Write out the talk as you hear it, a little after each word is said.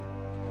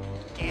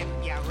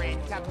you're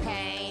into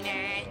pain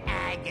and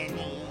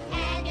agony.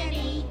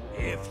 Agony.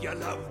 If you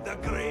love the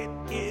great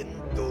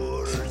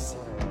indoors,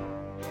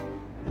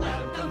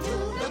 Welcome to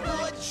the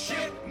good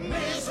ship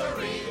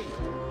Misery.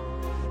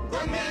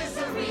 The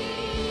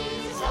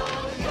misery's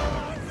all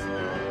yours.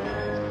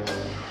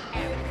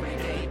 every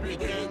day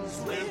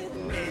begins with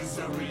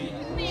misery.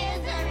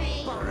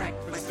 Misery.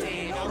 Breakfast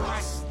in a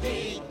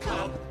rusty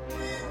cup.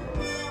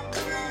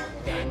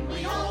 Then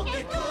we all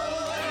get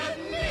good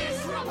and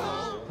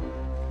miserable.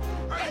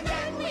 And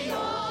then we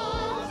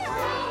all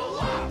throw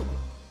up.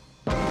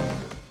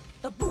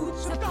 The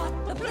boots have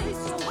got the place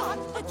so hot,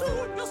 a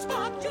tune your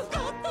spot, you've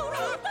got the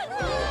rock and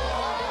roll.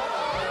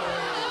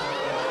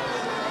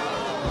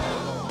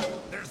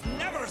 There's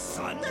never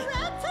sun. The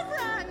rats have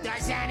run.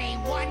 Does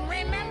anyone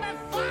remember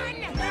fun?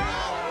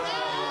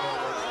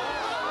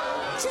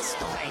 Just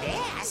thought I'd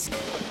ask.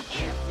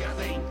 If you're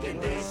thinking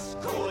this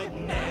could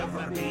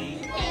never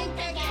be, Think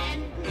again.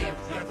 if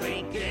you're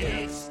thinking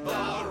it's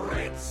the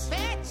Ritz,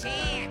 Fair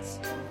chance.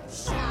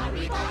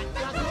 Sorry, but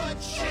the good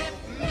ship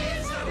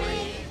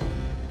Misery.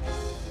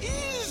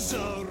 is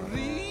a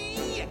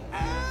reality.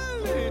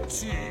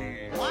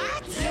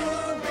 What? To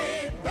me,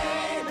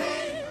 baby.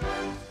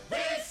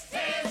 This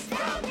is the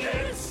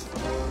Yes.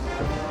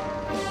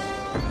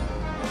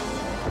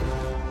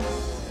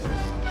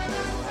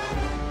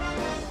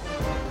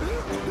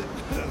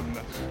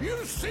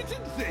 You sit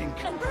and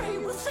think. And Bray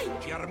will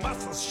sink. Your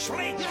muscles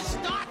shrink. You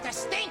start